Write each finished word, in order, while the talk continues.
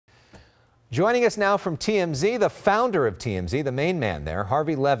Joining us now from TMZ, the founder of TMZ, the main man there,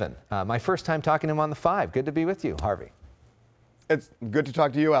 Harvey Levin. My first time talking to him on the 5. Good to be with you, Harvey. It's good to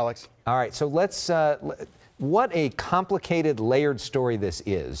talk to you, Alex. All right, so what a complicated, layered story this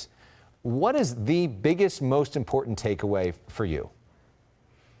is. What is the biggest, most important takeaway for you?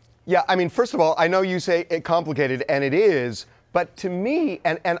 Yeah, I mean, first of all, I know you say it complicated, and it is, but to me,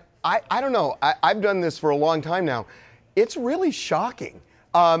 and I don't know, I've done this for a long time now, it's really shocking.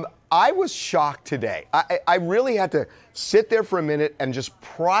 I was shocked today. I really had to sit there for a minute and just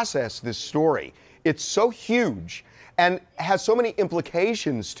process this story. It's so huge and has so many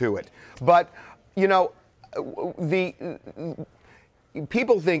implications to it. But, you know,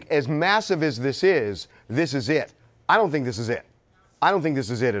 people think as massive as this is it. I don't think this is it. I don't think this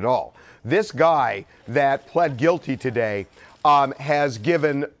is it at all. This guy that pled guilty today has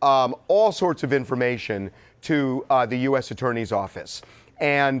given all sorts of information to the U.S. Attorney's Office.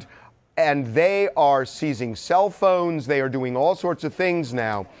 And they are seizing cell phones. They are doing all sorts of things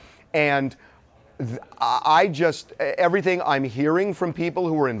now. And everything I'm hearing from people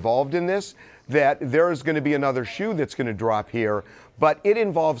who are involved in this, that there is going to be another shoe that's going to drop here. But it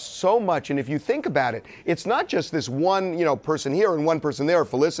involves so much. And if you think about it, it's not just this one, person here and one person there,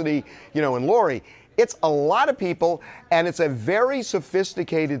 Felicity, and Lori. It's a lot of people, and it's a very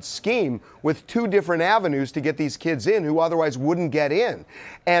sophisticated scheme with 2 different avenues to get these kids in who otherwise wouldn't get in.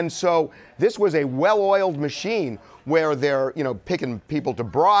 And so this was a well-oiled machine where they're, picking people to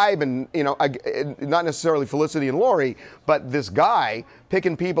bribe and, not necessarily Felicity and Lori, but this guy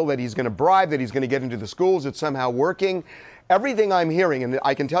picking people that he's going to bribe, that he's going to get into the schools. It's somehow working. Everything I'm hearing, and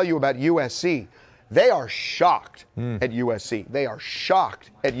I can tell you about USC, they are shocked at USC. They are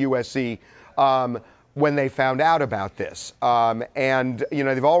shocked at USC. When they found out about this. And,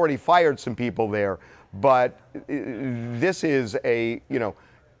 they've already fired some people there, but this is an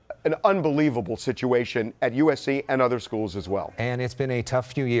unbelievable situation at USC and other schools as well. And it's been a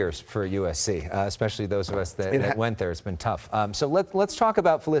tough few years for USC, especially those of us that went there. It's been tough. So let's talk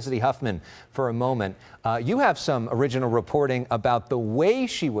about Felicity Huffman for a moment. You have some original reporting about the way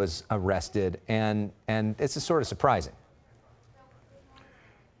she was arrested, and it's sort of surprising.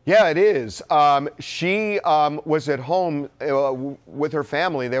 Yeah, it is. She was at home with her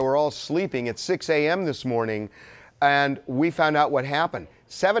family. They were all sleeping at 6 a.m. this morning, and we found out what happened.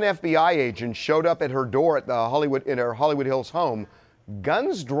 7 FBI agents showed up at her door at in her Hollywood Hills home,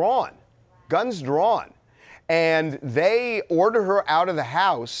 guns drawn, and they ordered her out of the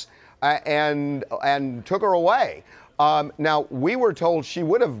house and took her away. Now, we were told she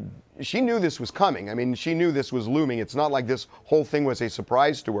knew this was coming. I mean, she knew this was looming. It's not like this whole thing was a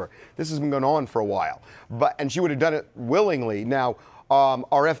surprise to her. This has been going on for a while. And she would have done it willingly. Now,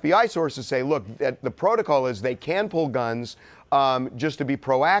 our FBI sources say, look, the protocol is they can pull guns just to be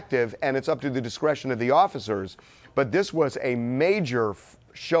proactive, and it's up to the discretion of the officers. But this was a major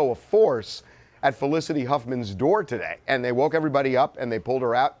show of force at Felicity Huffman's door today. And they woke everybody up, and they pulled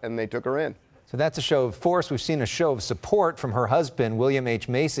her out, and they took her in. So that's a show of force. We've seen a show of support from her husband, William H.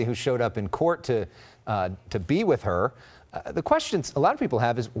 Macy, who showed up in court to be with her. The question a lot of people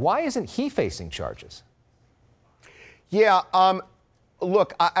have is, why isn't he facing charges? Yeah,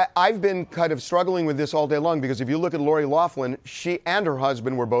 look, I've been kind of struggling with this all day long, because if you look at Lori Loughlin, she and her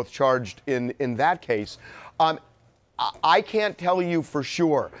husband were both charged in that case. I can't tell you for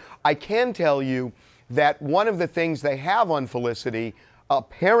sure. I can tell you that one of the things they have on Felicity,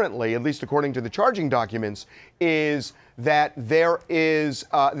 apparently, at least according to the charging documents, is that there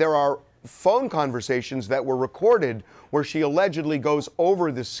are phone conversations that were recorded where she allegedly goes over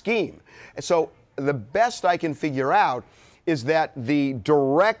the scheme. So the best I can figure out is that the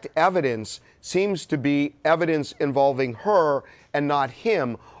direct evidence seems to be evidence involving her and not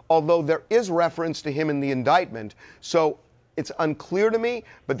him, although there is reference to him in the indictment. So it's unclear to me,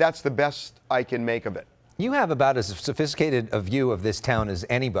 but that's the best I can make of it. You have about as sophisticated a view of this town as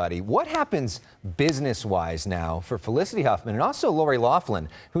anybody. What happens business-wise now for Felicity Huffman and also Lori Loughlin,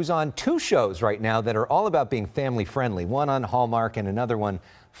 who's on 2 shows right now that are all about being family-friendly, one on Hallmark and another one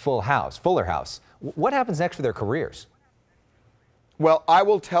Fuller House. What happens next for their careers? Well, I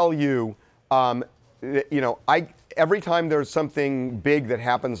will tell you, every time there's something big that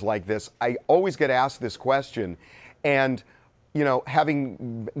happens like this, I always get asked this question. And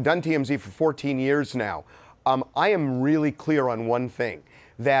having done TMZ for 14 years now, I am really clear on one thing,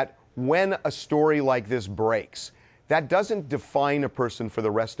 that when a story like this breaks, that doesn't define a person for the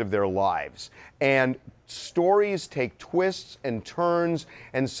rest of their lives. And stories take twists and turns,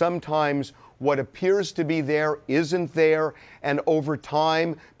 and sometimes what appears to be there isn't there, and over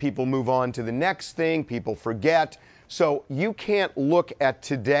time, people move on to the next thing, people forget. So you can't look at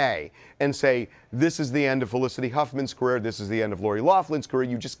today and say, this is the end of Felicity Huffman's career, this is the end of Lori Loughlin's career.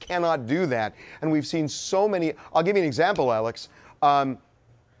 You just cannot do that. And we've seen so many. I'll give you an example, Alex. 15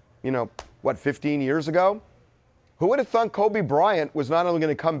 years ago? Who would have thought Kobe Bryant was not only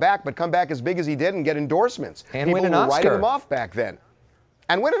going to come back, but come back as big as he did and get endorsements? And win an People were writing Oscar. him off back then.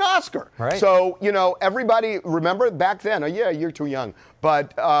 And win an Oscar. Right. So, everybody, remember back then? Oh, yeah, you're too young.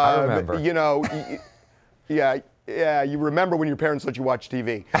 But, I remember. Yeah, you remember when your parents let you watch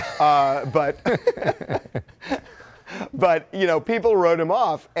TV. But people wrote him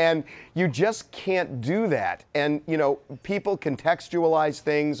off, and you just can't do that. And, people contextualize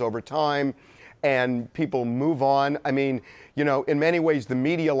things over time, and people move on. I mean, in many ways, the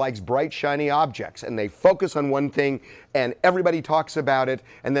media likes bright, shiny objects, and they focus on one thing, and everybody talks about it,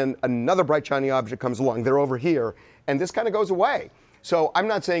 and then another bright, shiny object comes along. They're over here, and this kind of goes away. So I'm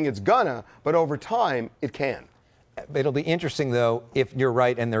not saying it's gonna, but over time, it can. It'll be interesting, though, if you're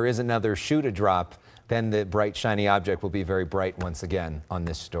right and there is another shoe to drop, then the bright, shiny object will be very bright once again on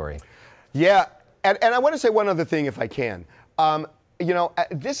this story. Yeah, and I want to say one other thing, if I can.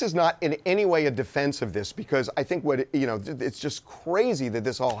 This is not in any way a defense of this, because I think it's just crazy that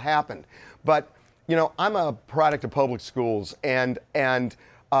this all happened. But, I'm a product of public schools, and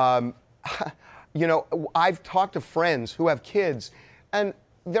I've talked to friends who have kids, and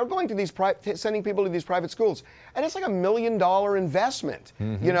they're going to these sending people to these private schools, and it's like $1 million investment,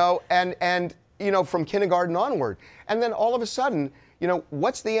 from kindergarten onward. And then all of a sudden,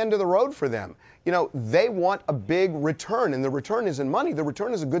 what's the end of the road for them? They want a big return, and the return isn't money. The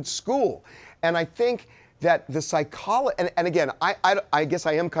return is a good school. And I think that the psychology, and again, I guess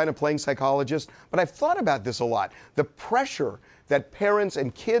I am kind of playing psychologist, but I've thought about this a lot. The pressure that parents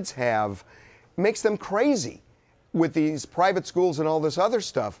and kids have makes them crazy with these private schools and all this other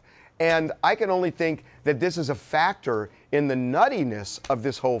stuff. And I can only think that this is a factor in the nuttiness of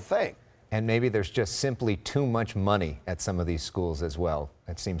this whole thing. And maybe there's just simply too much money at some of these schools as well.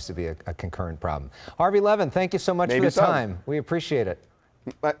 That seems to be a concurrent problem. Harvey Levin, thank you so much for the time. We appreciate it.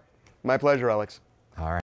 My pleasure, Alex. All right.